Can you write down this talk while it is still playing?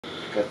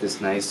Got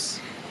this nice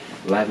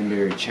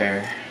lavender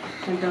chair.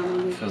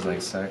 Feels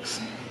like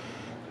sex.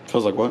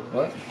 Feels like what?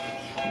 What?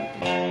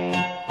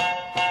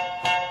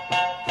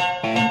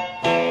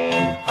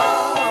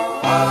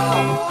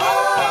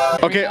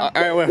 Okay,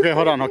 alright, wait, okay,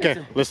 hold on,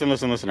 okay. Listen,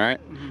 alright? Alright,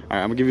 I'm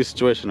gonna give you a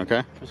situation,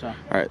 okay? For sure.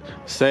 Alright,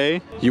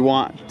 say you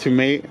want to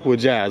mate with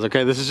Jazz,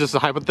 okay? This is just a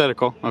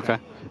hypothetical, okay?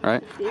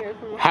 Alright?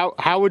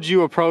 How would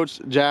you approach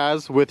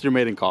Jazz with your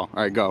mating call?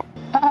 Alright, go.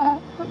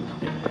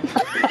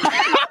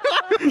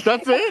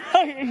 That's it?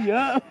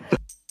 Yeah.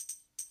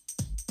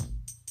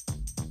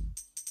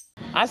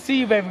 I see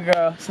you, baby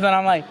girl. So then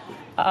I'm like,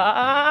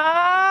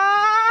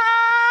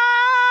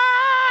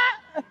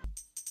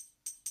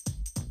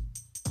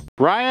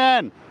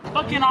 Ryan!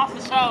 Fucking off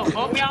the show.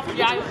 Vote me off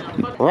the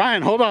island.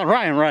 Ryan, hold on,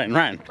 Ryan, where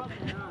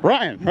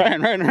are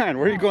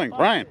you going?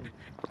 Ryan.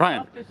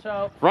 Off the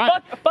show.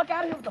 Ryan. Fuck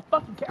out of here with the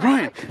fucking camera.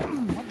 Ryan.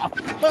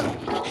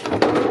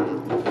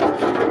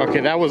 Okay,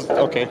 that was,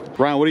 okay.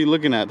 Ryan, what are you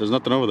looking at? There's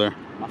nothing over there.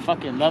 My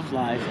fucking love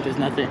life. There's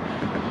nothing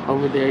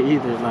over there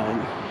either.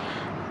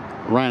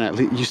 Like, Ryan, at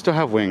least, you still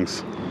have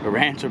wings.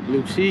 ranch or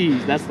blue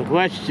cheese? That's the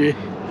question.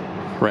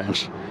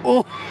 Ranch.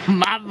 Oh,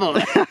 my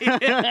boy.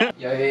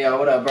 Yo,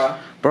 what up, bro?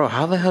 Bro,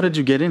 how the hell did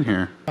you get in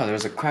here? Oh, there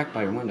was a crack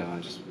by your window. I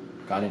just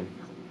got in.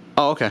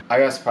 Oh, okay. I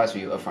got a surprise for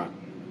you up front.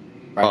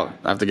 Right Oh, now.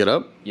 I have to get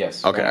up?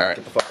 Yes. Okay, right now. alright.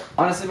 Get the fuck up.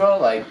 Honestly, bro,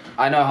 like,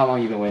 I know how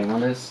long you've been waiting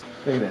on this.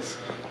 Look at this.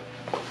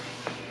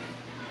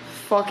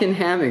 Fucking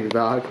hammock,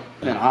 dog.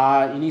 Been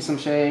hot, you need some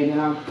shade, you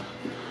know?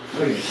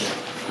 Look at this shit.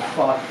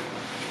 Fuck.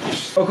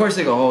 Of course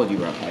they can hold you,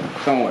 bro.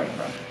 Like, don't worry,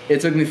 bro. It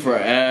took me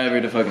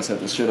forever to fucking set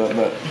this shit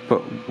up, But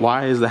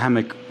why is the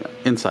hammock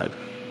inside?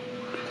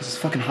 Cause it's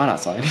fucking hot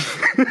outside.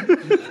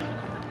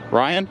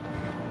 Ryan?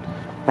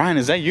 Ryan,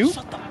 is that you?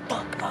 Shut the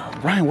fuck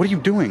up. Ryan, what are you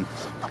doing?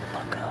 Shut the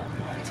fuck up.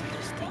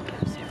 There's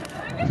dingoes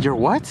here. You're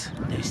what?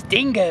 There's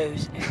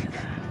dingoes.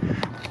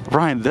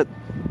 Ryan,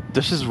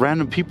 there's just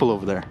random people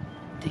over there.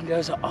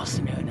 Dingoes are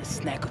also known as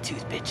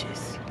snaggletooth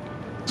bitches.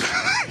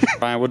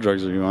 Ryan, what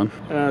drugs are you on?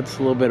 It's a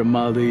little bit of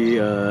Molly,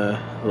 a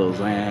little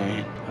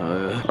Zang.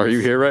 Are you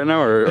here right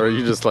now, or are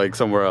you just like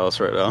somewhere else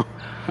right now?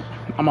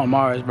 I'm on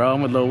Mars, bro.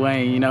 I'm with Lil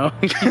Wayne, you know?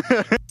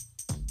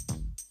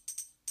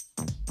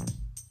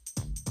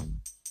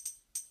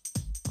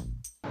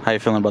 How you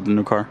feeling about the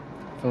new car?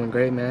 Feeling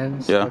great, man.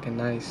 It's Yeah. fucking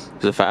nice.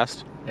 Is it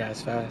fast? Yeah,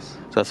 it's fast. So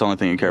that's the only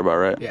thing you care about,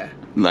 right? Yeah.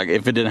 Like,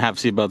 if it didn't have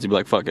seatbelts, you'd be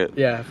like, fuck it.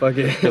 Yeah, fuck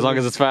it. As long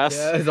as it's fast?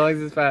 Yeah, as long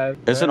as it's fast.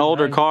 It's an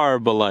older car,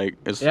 but like,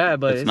 it's Yeah,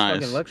 but it's nice.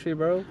 fucking luxury,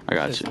 bro. I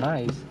got It's you.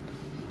 nice.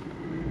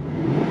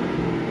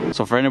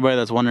 So for anybody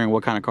that's wondering,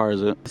 what kind of car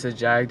is it? It's a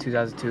Jag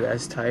 2002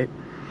 S-Type,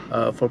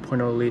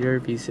 4.0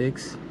 liter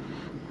V6.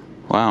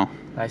 Wow.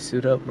 Nice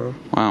suit up, bro.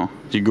 Wow.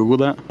 Did you Google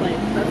that? Like,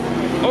 that's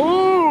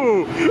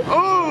Oh! oh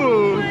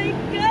Oh! my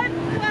god,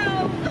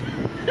 wow.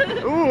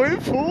 Oh,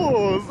 it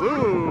pulls!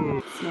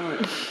 Ooh. Smell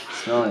it.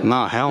 Smell it.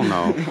 Nah, hell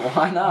no.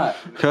 Why not?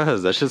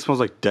 Cause that shit smells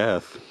like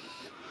death.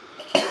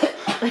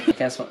 I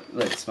can't smell.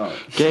 Look, smell it.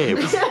 Gabe.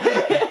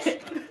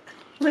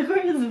 Look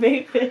where his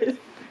vape is.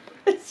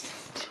 It's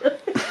just chilling.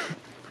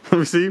 Let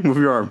me see. Move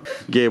your arm.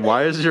 Gabe,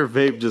 why is your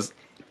vape just...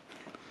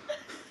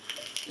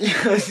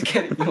 I was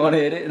kidding. You want to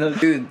hit it? No,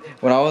 dude,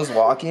 when I was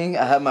walking,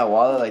 I had my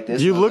wallet like this.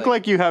 You and I was look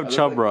like you have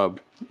chub rub.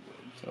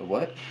 So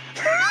what?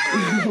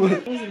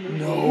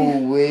 No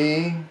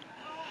way.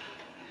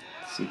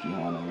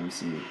 Sukihana, let me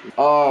see.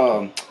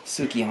 Oh,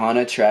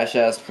 Sukihana, trash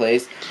ass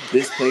place.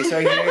 This place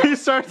right here. He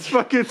starts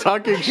fucking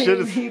talking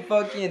shit. He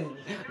fucking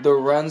the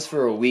runs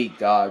for a week,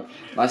 dog.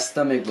 My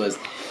stomach was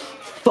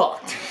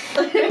fucked.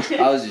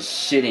 I was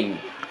just shitting.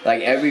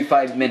 Like every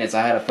 5 minutes,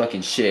 I had a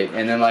fucking shit,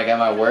 and then like at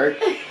my work,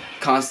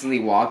 constantly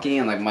walking,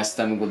 and like my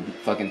stomach would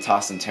fucking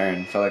toss and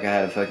turn. Felt like I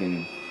had a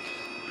fucking,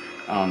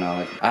 I don't know.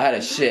 Like I had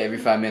a shit every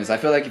 5 minutes. I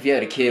feel like if you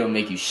had a kid, it would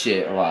make you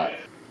shit a lot.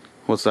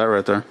 What's that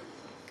right there?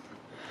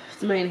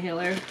 It's my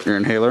inhaler. Your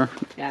inhaler?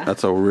 Yeah.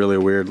 That's a really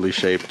weirdly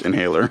shaped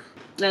inhaler.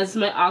 That's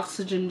my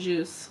oxygen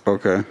juice.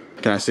 Okay.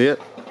 Can I see it?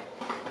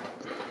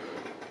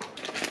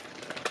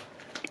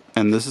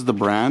 And this is the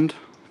brand?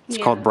 It's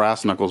Yeah. called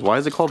Brass Knuckles. Why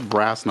is it called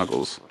Brass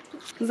Knuckles?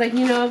 It's like,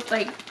 you know, if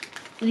like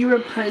you were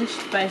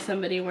punched by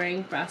somebody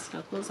wearing brass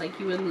knuckles, like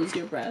you would lose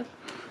your breath.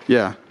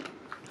 Yeah.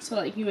 So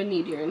like you would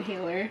need your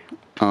inhaler.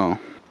 Oh.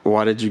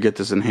 Why did you get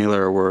this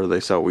inhaler where they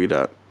sell weed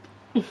at?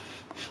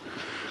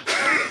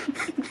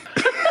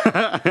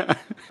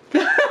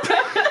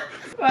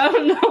 I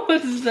don't know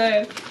what to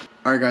say.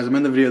 Alright guys, I'm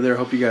in the video there.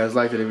 Hope you guys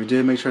liked it. If you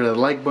did, make sure to hit the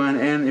like button.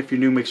 And if you're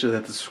new, make sure to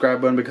hit the subscribe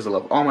button because I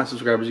love all my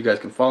subscribers. You guys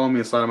can follow me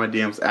and slide on my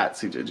DMs at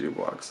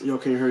CJGvlogs. Yo,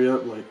 can you hurry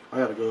up? Like, I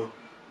gotta go.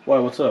 Why,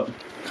 what's up?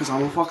 Cause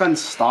I'm a fucking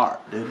star,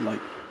 dude. Like,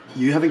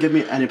 you haven't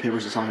given me any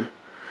papers to sign.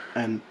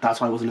 And that's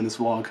why I wasn't in this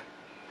vlog.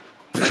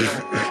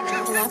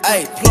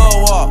 Hey,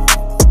 plug up.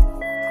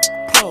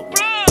 Plug.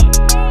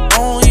 I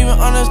don't even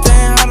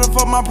understand how the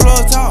fuck my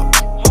plug talk.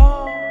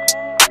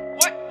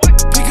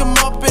 Pick him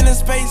up in a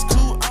space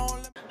coupe.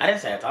 I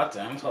didn't say I talked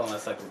to him. I told him I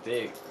sucked his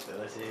dick. So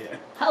that's it.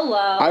 Hello.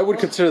 I would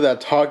consider that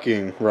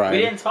talking, Ryan. We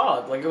didn't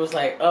talk. Like, it was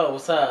like, oh,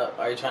 what's up?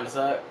 Are you trying to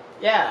suck?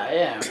 Yeah, I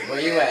am. Where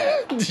you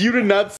at? You did not